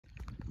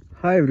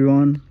Hi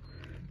everyone,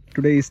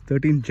 today is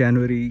 13th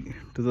January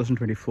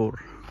 2024.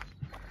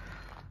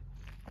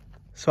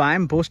 So I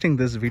am posting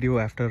this video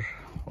after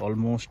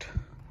almost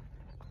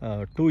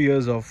 2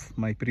 years of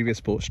my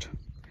previous post.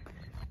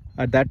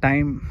 At that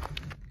time,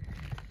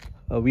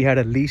 we had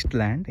a leased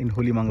land in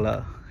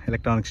Hulimangala,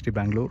 Electronic City,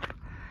 Bangalore.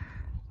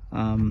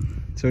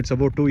 So it's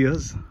about 2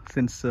 years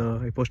since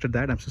I posted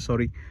that. I'm so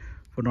sorry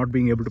for not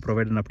being able to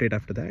provide an update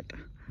after that.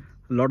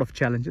 A lot of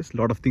challenges, a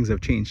lot of things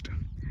have changed.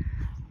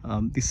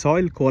 The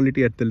soil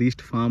quality at the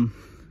leased farm,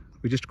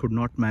 we just could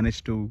not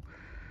manage to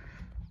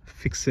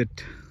fix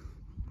it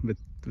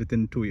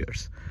within 2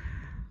 years,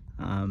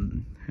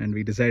 and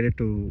we decided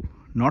to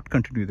not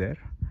continue there.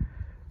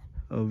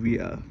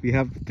 We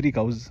have 3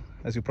 cows,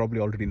 as you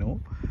probably already know.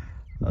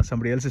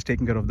 Somebody else is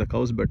taking care of the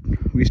cows, but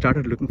we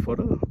started looking for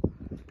a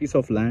piece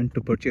of land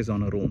to purchase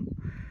on our own.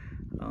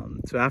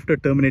 So after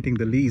terminating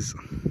the lease,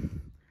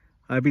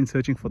 I've been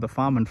searching for the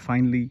farm, and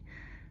finally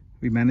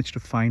we managed to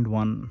find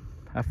one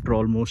after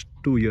almost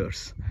 2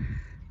 years,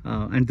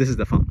 and this is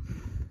the farm.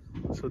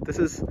 So this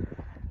is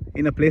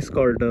in a place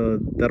called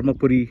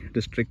Dharmapuri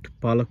district,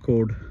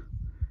 Palacode.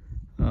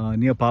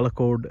 Near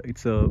Palacode,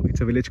 it's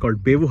a village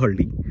called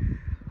Bevuhalli.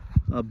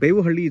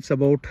 Bevuhalli, it's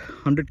about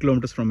 100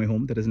 kilometers from my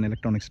home. There is an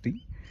Electronic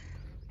City.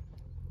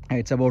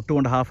 It's about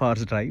 2.5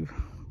 hours drive,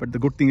 but the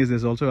good thing is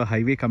there's also a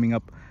highway coming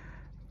up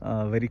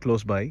very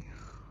close by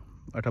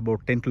at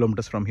about 10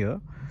 kilometers from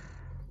here,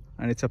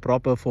 and it's a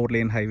proper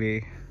 4-lane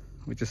highway,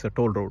 which is a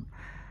toll road.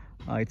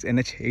 It's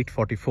NH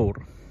 844.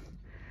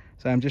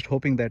 So I'm just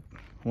hoping that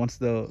once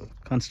the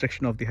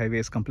construction of the highway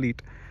is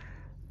complete,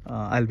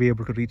 I'll be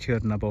able to reach here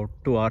in about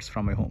 2 hours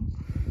from my home.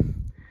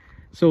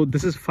 So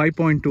this is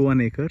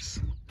 5.21 acres,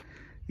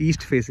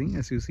 east facing.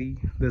 As you see,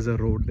 there's a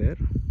road there,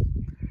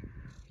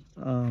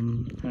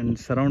 and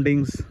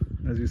surroundings,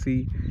 as you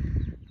see,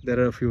 there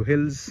are a few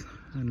hills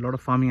and a lot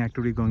of farming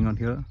activity going on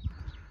here.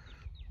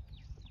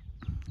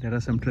 There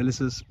are some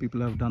trellises people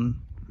have done.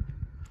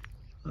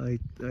 I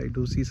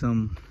do see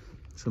some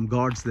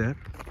gourds there,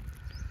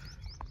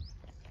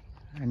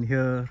 and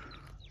here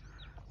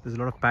there's a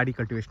lot of paddy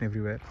cultivation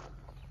everywhere.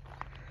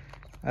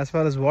 As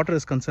far as water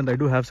is concerned, I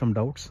do have some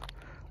doubts.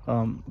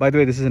 By the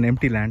way, this is an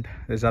empty land.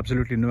 There's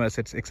absolutely no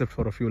assets except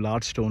for a few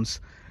large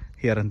stones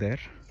here and there.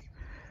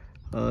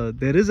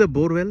 There is a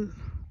bore well,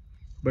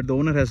 but the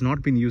owner has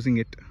not been using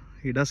it.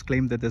 He does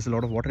claim that there's a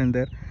lot of water in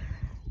there.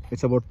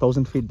 It's about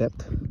 1,000 feet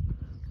depth,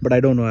 but I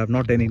don't know. I have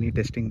not done any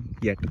testing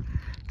yet.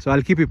 So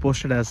I'll keep you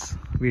posted as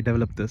we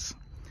develop this.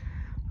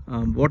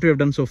 What we have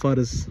done so far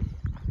is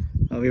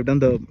we have done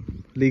the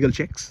legal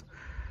checks.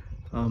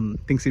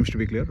 Things seems to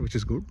be clear, which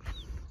is good.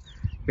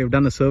 We have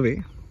done a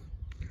survey.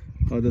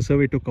 The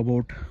survey took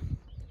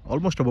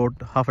almost about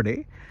half a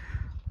day.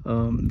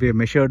 We have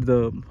measured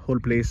the whole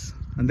place,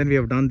 and then we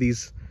have done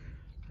these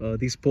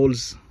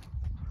poles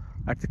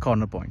at the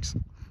corner points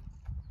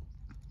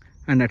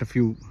and at a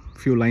few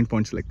line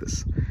points like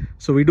this.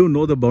 So we do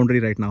know the boundary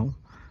right now,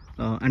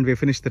 and we have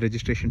finished the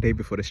registration day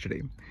before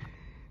yesterday.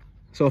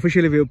 So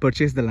officially we have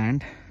purchased the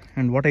land,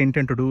 and what I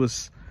intend to do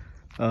is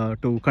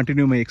to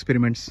continue my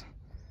experiments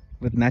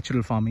with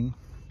natural farming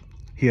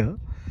here.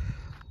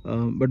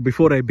 But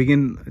before I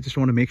begin, I just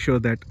want to make sure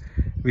that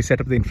we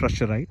set up the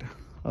infrastructure right.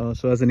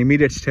 So as an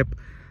immediate step,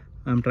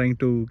 I'm trying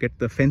to get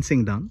the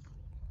fencing done.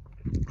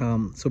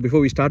 So before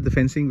we start the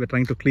fencing, we're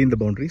trying to clean the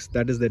boundaries.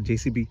 That is the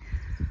JCB,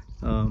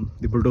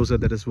 the bulldozer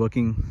that is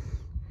working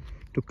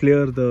to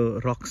clear the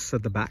rocks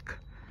at the back,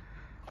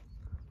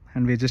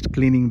 and we're just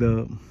cleaning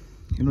the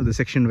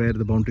section where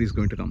the boundary is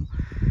going to come.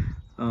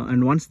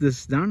 And once this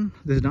is done,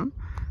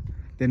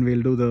 then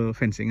we'll do the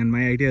fencing. And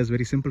my idea is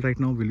very simple right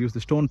now. We'll use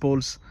the stone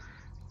poles,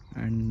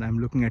 and I'm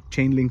looking at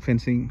chain link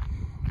fencing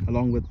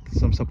along with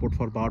some support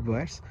for barbed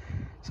wires.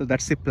 So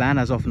that's the plan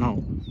as of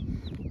now,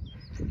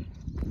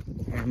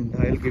 and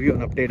I'll give you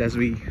an update as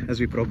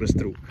we progress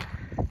through.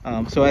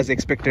 So as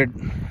expected,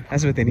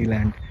 as with any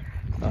land,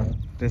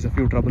 there's a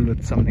few trouble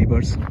with some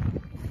neighbors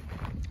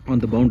on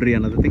the boundary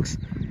and other things.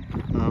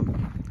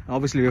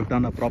 Obviously we have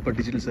done a proper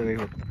digital survey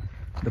with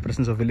the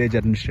presence of village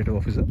administrative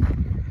officer.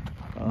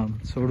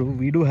 So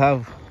we do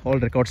have all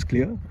records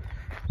clear,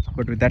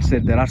 but with that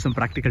said, there are some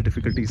practical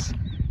difficulties,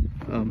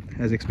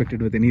 as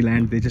expected with any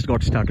land. They just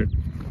got started.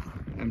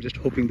 I'm just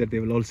hoping that they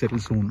will all settle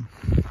soon.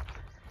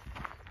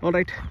 All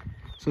right,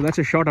 so that's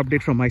a short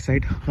update from my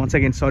side. Once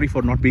again, sorry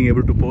for not being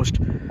able to post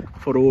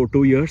for over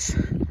 2 years,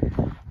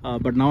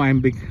 but now I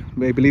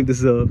believe this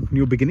is a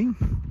new beginning,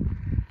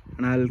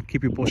 and I'll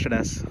keep you posted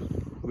as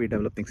we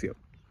develop things here.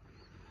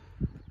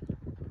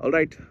 All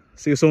right,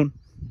 see you soon.